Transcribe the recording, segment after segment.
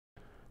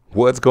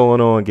What's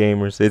going on,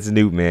 gamers? It's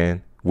Newt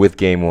Man with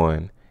Game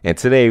One, and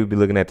today we'll be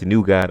looking at the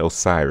new god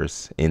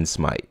Osiris in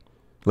Smite.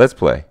 Let's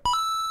play.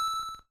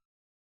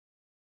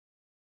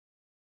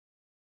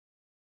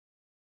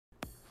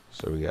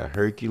 So we got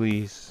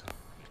Hercules,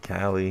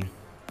 Kali,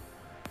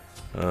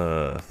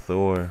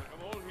 Thor,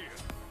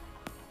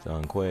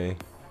 Zhang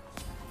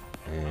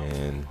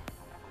and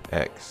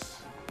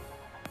X.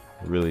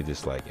 Really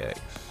dislike X,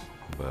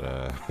 but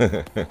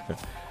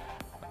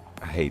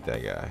I hate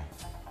that guy.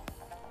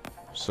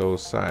 So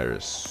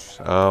Osiris,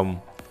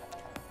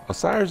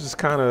 Osiris is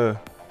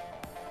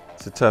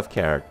it's a tough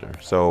character.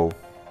 So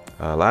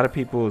a lot of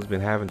people has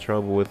been having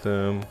trouble with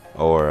him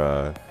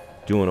or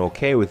doing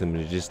okay with him.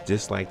 They just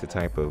dislike the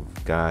type of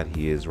god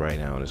he is right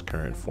now in his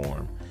current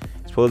form.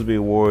 He's supposed to be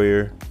a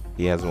warrior.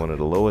 He has one of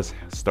the lowest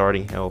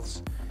starting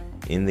healths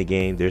in the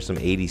game. There's some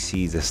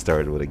ADCs that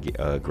started with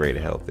a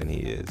greater health than he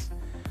is.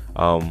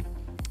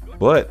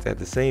 But at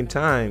the same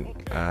time,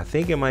 I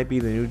think it might be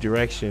the new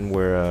direction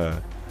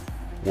where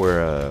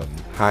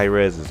high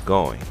res is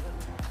going.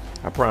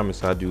 I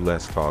promise I'll do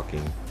less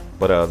talking.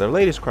 But their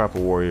latest crop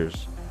of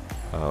warriors,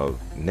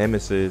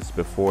 Nemesis,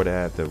 before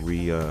that,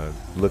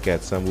 look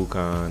at Sun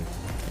Wukong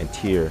and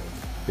Tyr,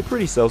 they're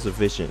pretty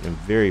self-sufficient and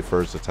very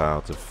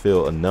versatile to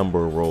fill a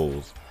number of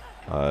roles.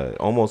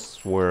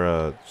 Almost where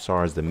as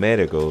far as the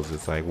meta goes,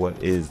 it's like,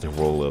 what is the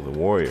role of the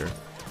warrior?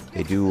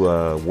 They do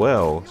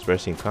well,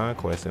 especially in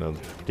Conquest and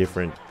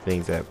different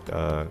things that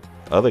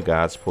other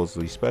gods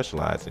supposedly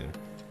specialize in.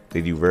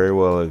 They do very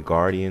well as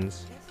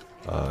guardians.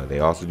 They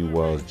also do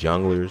well as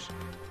junglers.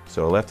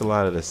 So it left a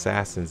lot of the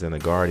assassins and the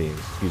guardians,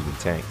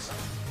 tanks,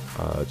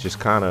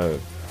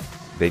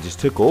 they just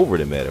took over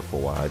the meta for a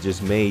while. It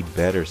just made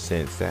better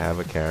sense to have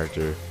a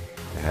character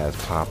that has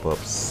pop-up,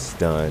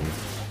 stun,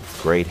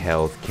 great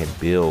health, can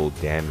build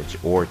damage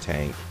or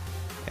tank,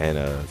 and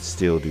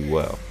still do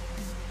well.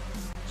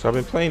 So I've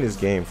been playing this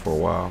game for a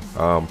while,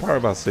 probably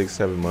about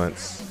 6-7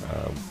 months.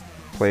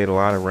 Played a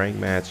lot of ranked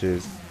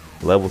matches,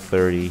 level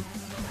 30.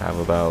 Have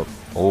about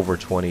over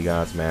 20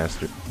 gods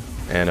mastered,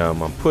 and I'm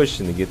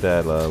pushing to get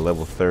that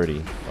level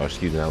 30, or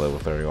excuse me, not level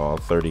 30, all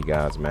 30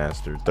 gods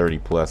mastered, 30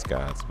 plus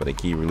gods, but they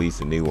keep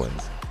releasing new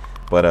ones.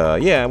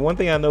 But yeah, one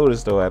thing I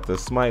noticed though at the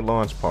Smite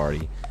launch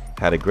party,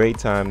 had a great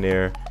time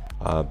there.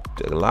 A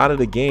lot of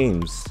the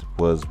games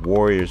was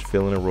warriors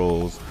filling the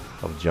roles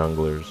of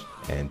junglers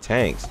and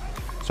tanks.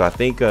 So I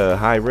think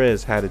high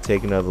res had to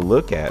take another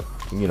look at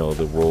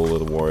the role of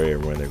the warrior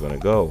and where they're going to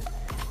go.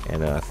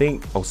 And I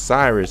think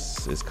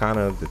Osiris is kind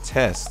of the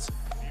test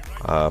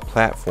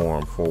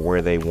platform for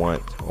where they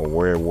want, or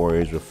where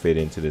warriors will fit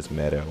into this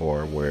meta,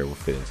 or where it will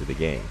fit into the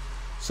game.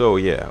 So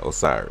yeah,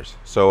 Osiris.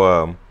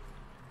 So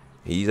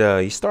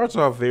he starts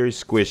off very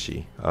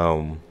squishy.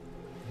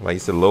 Like he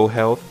said, low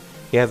health.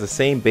 He has the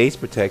same base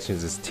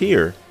protections as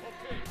Tyr,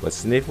 but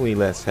significantly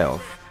less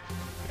health.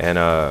 And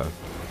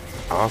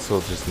also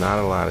just not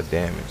a lot of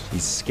damage. He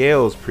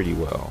scales pretty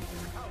well.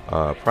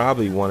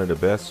 Probably one of the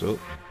best. Oh,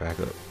 back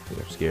up.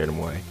 Scared him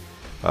away.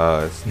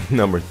 It's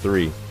number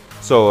 3.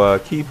 So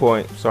key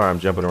point, sorry I'm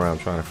jumping around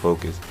trying to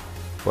focus,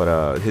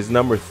 but his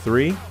number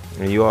 3,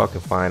 and you all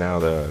can find out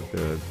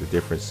the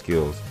different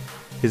skills.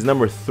 His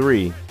number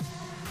 3,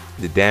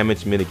 the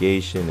damage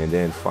mitigation, and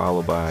then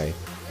followed by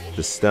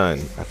the stun,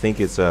 I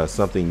think it's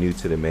something new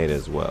to the meta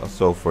as well.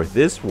 So for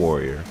this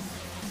warrior,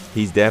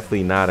 he's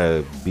definitely not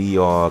a be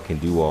all can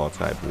do all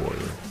type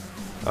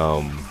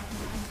warrior.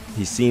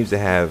 He seems to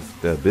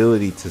have the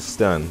ability to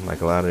stun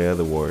like a lot of the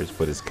other warriors,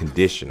 but it's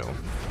conditional.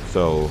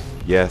 So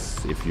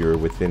yes, if you're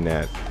within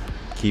that,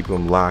 keep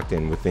him locked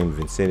and within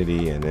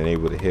vicinity and then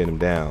able to hit him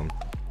down,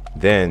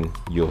 then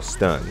you'll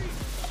stun.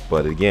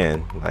 But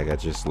again, like I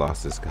just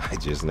lost this guy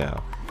just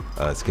now,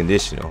 it's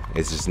conditional.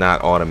 It's just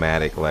not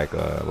automatic like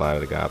a lot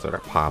of the guys that are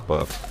pop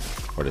up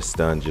or the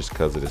stun just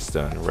because of the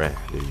stun. There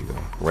you go,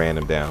 ran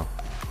him down.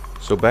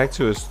 So back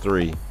to his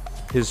 3.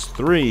 His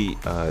 3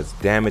 is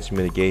damage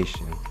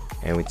mitigation.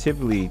 And we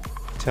typically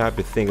type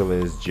to think of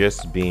it as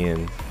just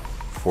being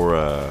for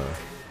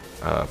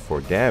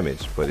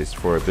damage, but it's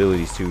for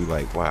abilities too.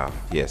 Like, wow,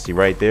 yeah, see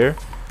right there,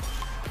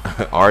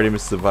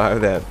 Artemis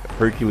survived that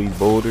Hercules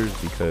boulders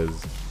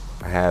because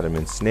I had him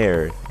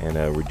ensnared, and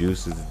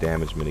reduces the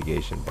damage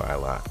mitigation by a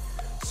lot.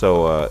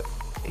 So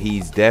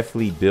he's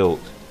definitely built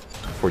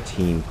for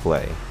team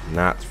play,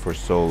 not for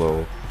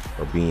solo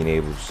or being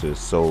able to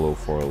solo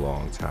for a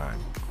long time.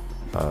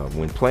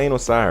 When playing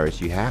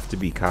Osiris, you have to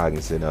be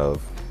cognizant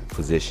of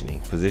positioning.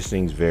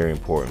 Positioning is very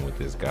important with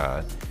this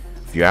god.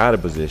 If you're out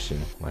of position,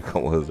 like I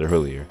was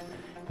earlier,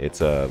 it's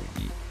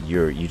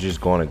you're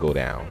just gonna go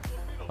down.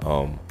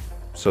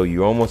 So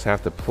you almost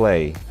have to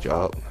play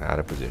out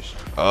of position.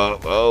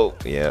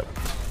 Yep.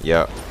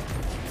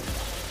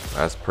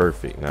 That's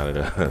perfect. Now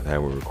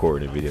that we're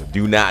recording a video,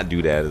 do not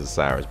do that as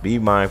Osiris. Be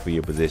mindful of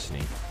your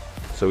positioning.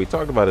 So we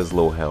talked about his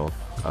low health.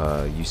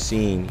 You've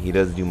seen he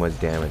doesn't do much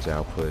damage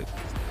output.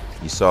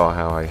 You saw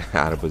how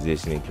out of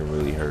positioning can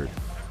really hurt.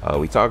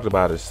 We talked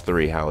about his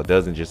 3, how it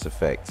doesn't just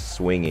affect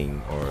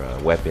swinging or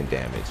weapon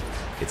damage,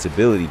 it's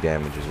ability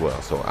damage as well.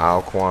 So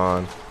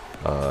Alquan,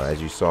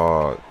 As you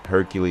saw,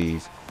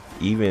 Hercules,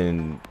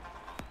 even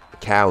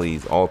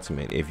Kali's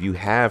ultimate, if you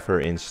have her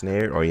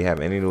ensnared or you have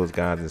any of those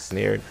gods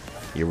ensnared,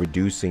 you're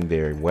reducing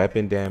their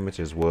weapon damage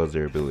as well as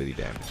their ability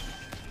damage.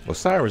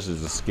 Osiris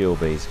is a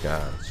skill-based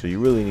god, so you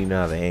really need to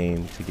know how to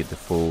aim to get the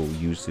full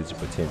usage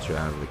potential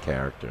out of the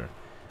character.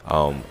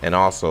 And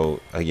also,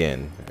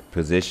 again,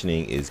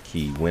 positioning is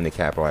key when to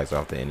capitalize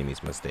off the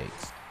enemy's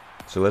mistakes.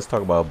 So let's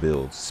talk about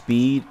builds.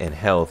 Speed and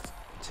health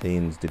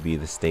tends to be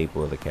the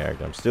staple of the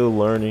character. I'm still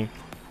learning.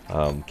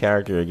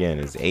 Character, again,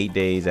 is 8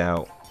 days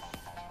out.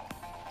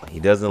 He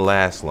doesn't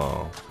last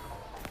long.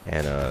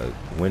 And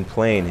when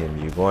playing him,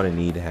 you're going to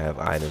need to have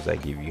items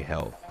that give you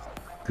health.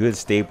 Good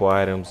staple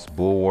items: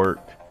 Bulwark,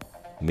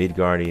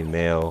 Midgardian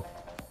Mail,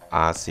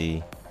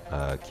 Ossie,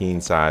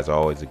 Keen Size,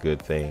 always a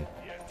good thing.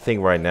 I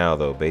think right now,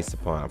 though, based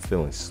upon I'm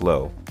feeling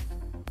slow.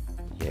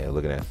 Yeah,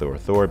 looking at Thor.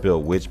 Thor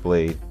built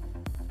Witchblade.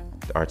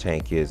 Our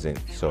tank isn't,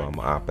 so I'm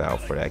gonna opt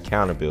out for that.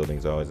 Counter building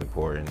is always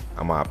important.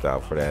 I'm gonna opt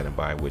out for that and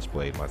buy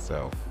Witchblade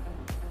myself.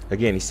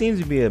 Again, he seems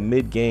to be a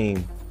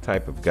mid-game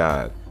type of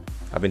god.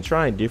 I've been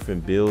trying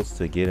different builds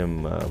to get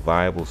him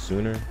viable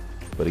sooner,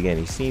 but again,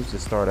 he seems to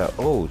start out.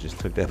 Oh, just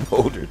took that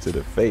boulder to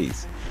the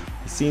face.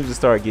 He seems to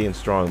start getting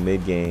strong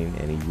mid-game,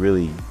 and he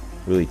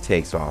really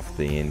takes off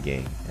the end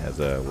game, as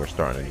we're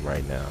starting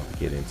right now to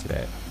get into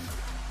that.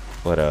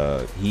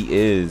 But he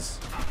is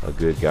a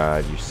good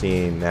god. You're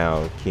seeing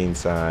now King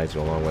Size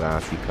along with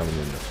Ossie coming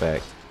into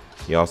effect.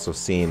 You're also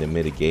seeing the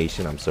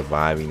mitigation. I'm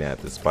surviving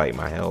that despite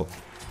my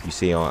health. You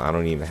see, I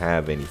don't even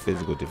have any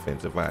physical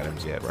defensive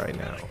items yet right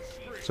now.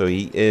 So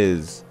he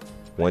is,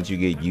 once you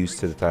get used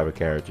to the type of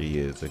character he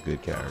is, a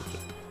good character.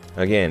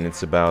 Again,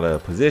 it's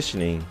about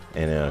positioning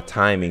and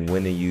timing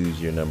when to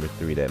use your number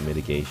 3, that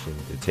mitigation,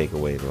 to take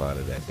away a lot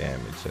of that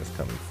damage that's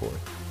coming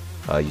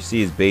forth. You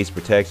see his base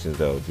protections,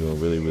 though, doing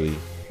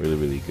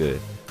really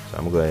good. So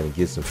I'm gonna go ahead and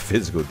get some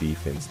physical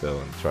defense, though,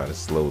 and try to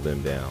slow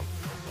them down.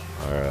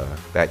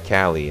 That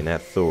Kali and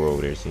that Thor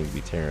over there seems to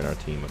be tearing our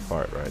team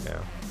apart right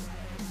now.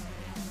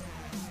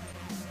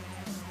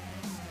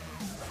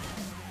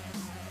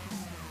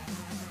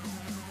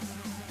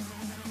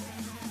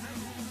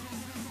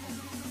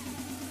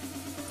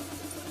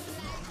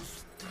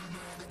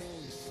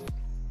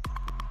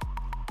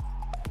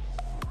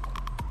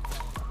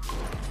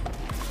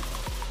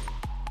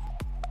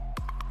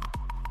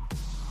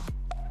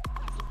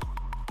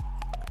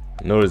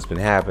 Notice what's been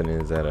happening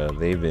is that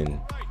they've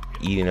been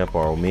eating up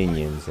our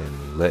minions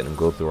and letting them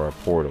go through our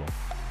portal.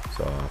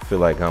 So I feel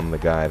like I'm the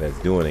guy that's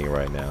doing it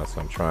right now. So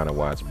I'm trying to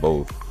watch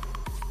both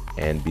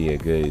and be a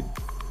good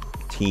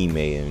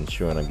teammate and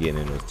ensuring I'm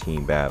getting in those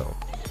team battles.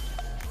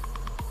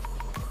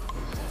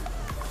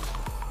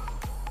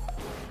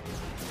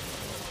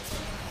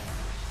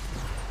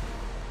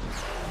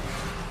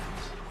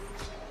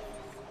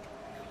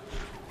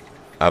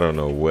 I don't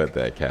know what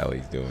that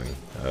Kali's doing.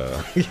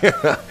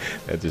 Yeah,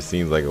 that just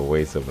seems like a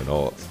waste of an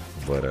ult.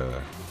 But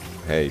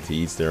hey, to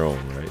each their own,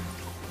 right?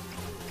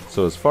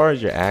 So as far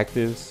as your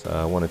actives,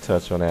 I want to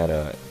touch on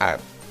that.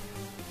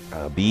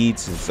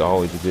 Beads is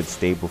always a good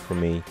staple for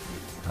me.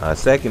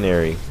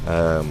 Secondary,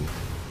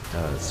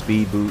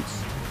 speed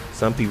boots.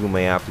 Some people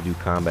may opt to do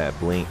combat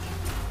blink.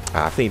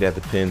 I think that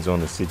depends on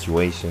the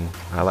situation.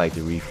 I like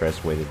the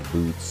refresh weight of the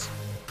boots.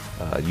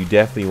 You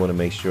definitely want to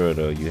make sure,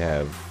 though, you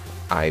have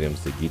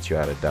items to get you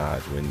out of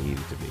dodge when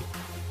needed to be,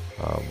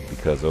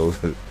 because those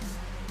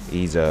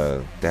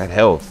that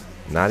health,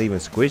 not even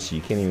squishy.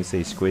 You can't even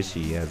say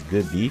squishy. He has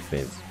good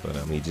defense, but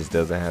he just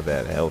doesn't have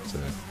that health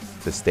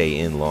to stay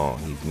in long.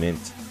 He's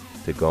meant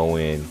to go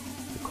in,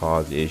 to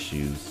cause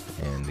issues,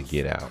 and to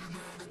get out.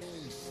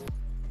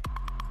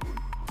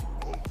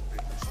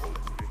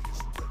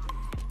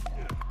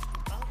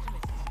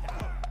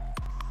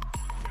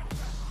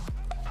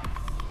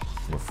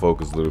 I'm gonna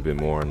focus a little bit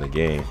more on the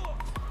game.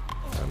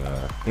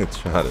 And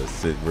try to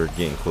sit. We're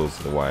getting close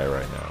to the wire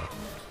right now,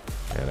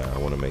 and I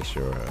want to make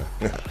sure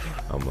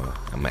I'm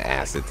an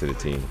asset to the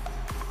team.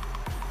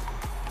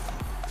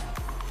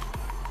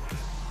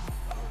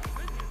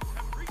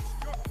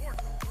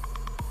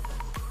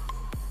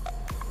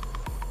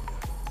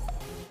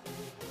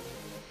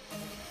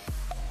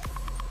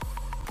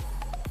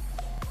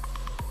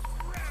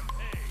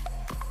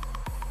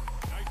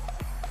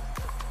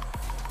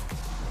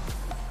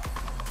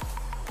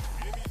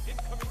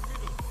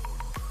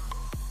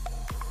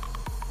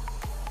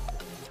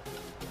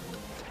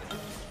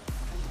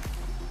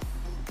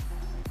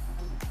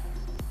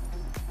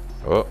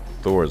 Oh,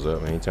 Thor's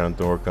up. Anytime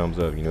Thor comes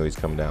up, you know he's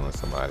coming down on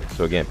somebody.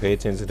 So again, pay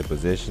attention to the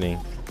positioning,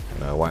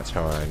 and watch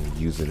how I'm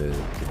using the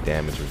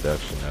damage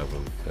reduction of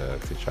him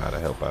to try to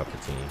help out the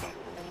team.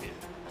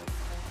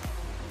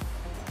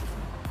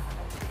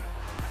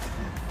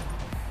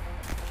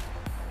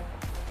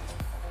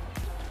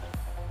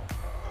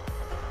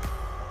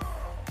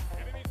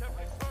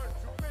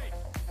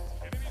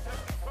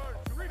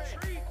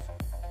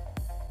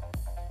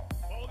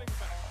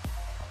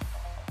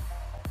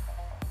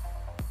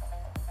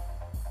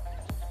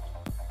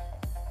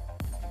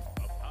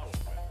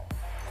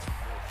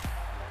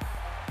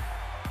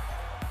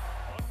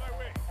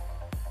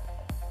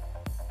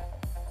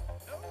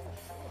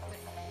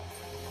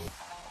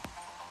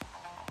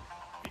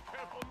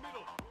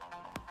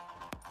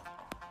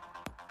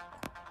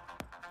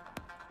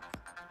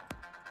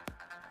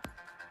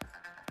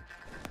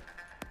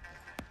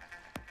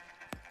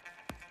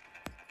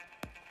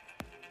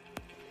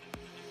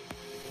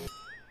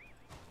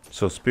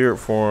 So spirit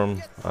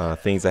form,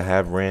 things I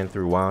have ran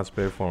through Wild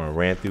Spirit form. I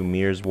ran through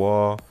Mirror's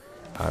Wall.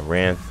 I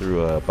ran through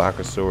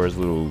Bakasaur's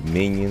little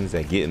minions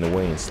that get in the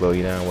way and slow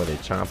you down while they're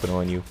chomping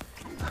on you.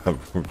 I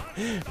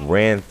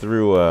ran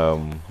through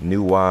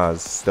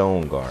Nuwa's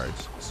stone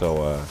guards.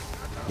 So,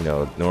 you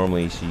know,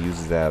 normally she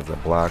uses that as a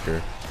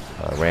blocker.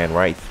 Ran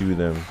right through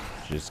them,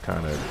 just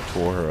kind of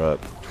tore her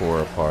up, tore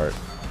her apart.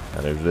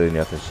 And there's really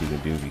nothing she can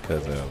do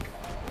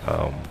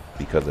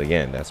because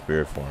again, that's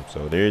spirit form.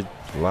 So there's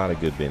a lot of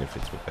good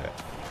benefits with that.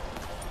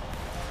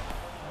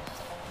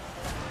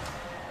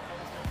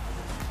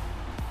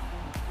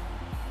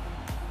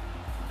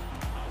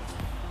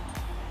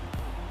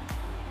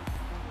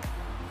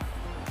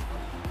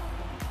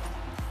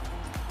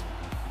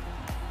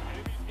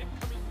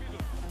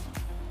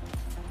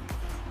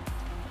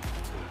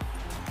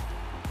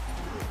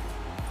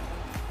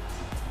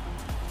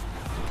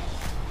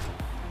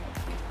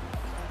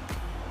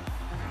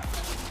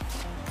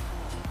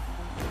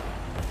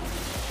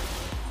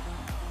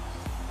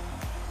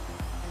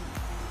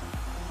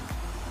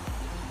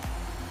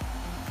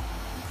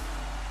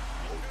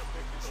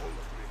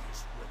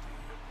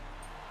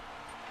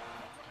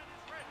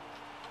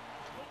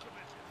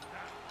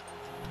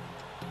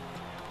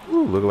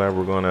 Ooh, look like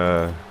we're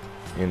gonna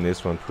end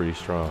this one pretty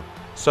strong.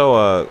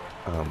 So,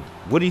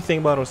 what do you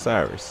think about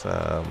Osiris?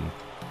 I'm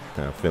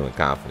feeling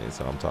confident,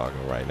 so I'm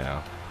talking right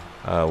now.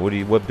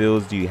 What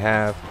builds do you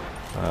have?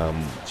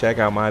 Check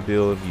out my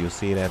build. You'll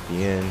see it at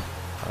the end.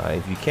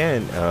 If you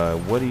can,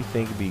 what do you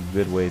think would be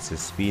good ways to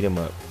speed him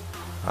up?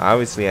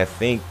 Obviously, I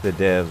think the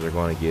devs are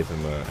going to give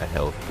him a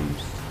health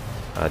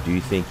boost. Do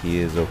you think he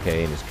is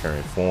okay in his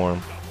current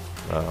form?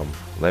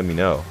 Let me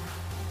know.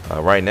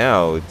 Right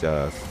now,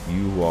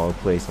 you all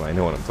place might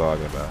know what I'm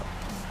talking about.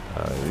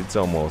 It's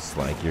almost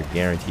like you're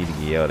guaranteed to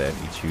get yelled at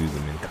if you choose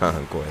him in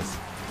Conquest,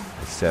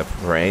 except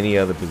for any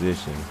other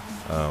position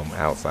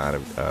outside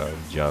of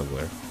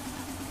Jungler.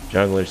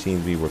 Jungler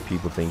seems to be where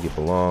people think it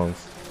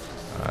belongs.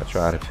 I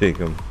try to pick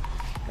him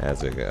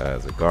as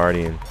a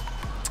Guardian.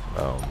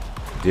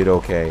 Did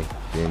okay,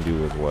 didn't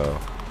do as well.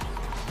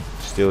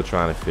 Still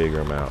trying to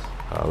figure him out.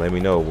 Let me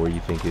know where you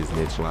think his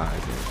niche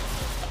lies in.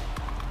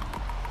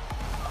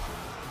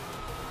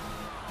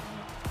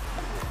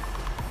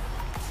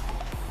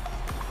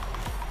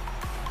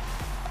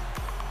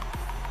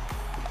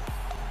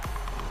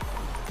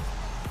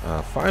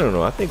 Final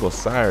note, I think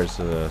Osiris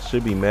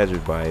should be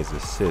measured by his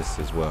assists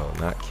as well,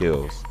 not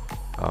kills.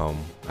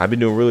 I've been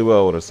doing really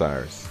well with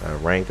Osiris. I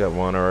ranked up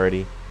one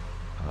already.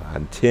 I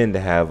tend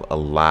to have a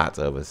lot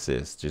of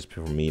assists just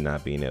for me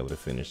not being able to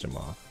finish them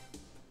off.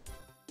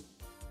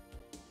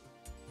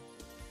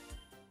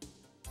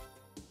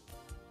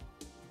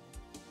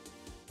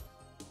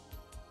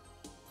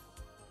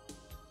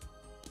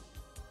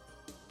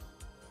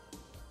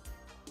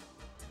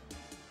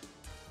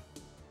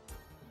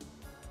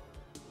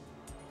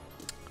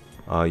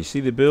 You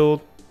see the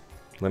build?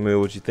 Let me know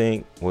what you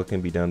think. What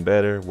can be done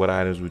better? What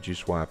items would you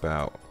swap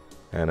out?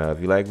 And if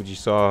you like what you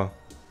saw,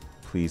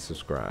 please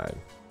subscribe.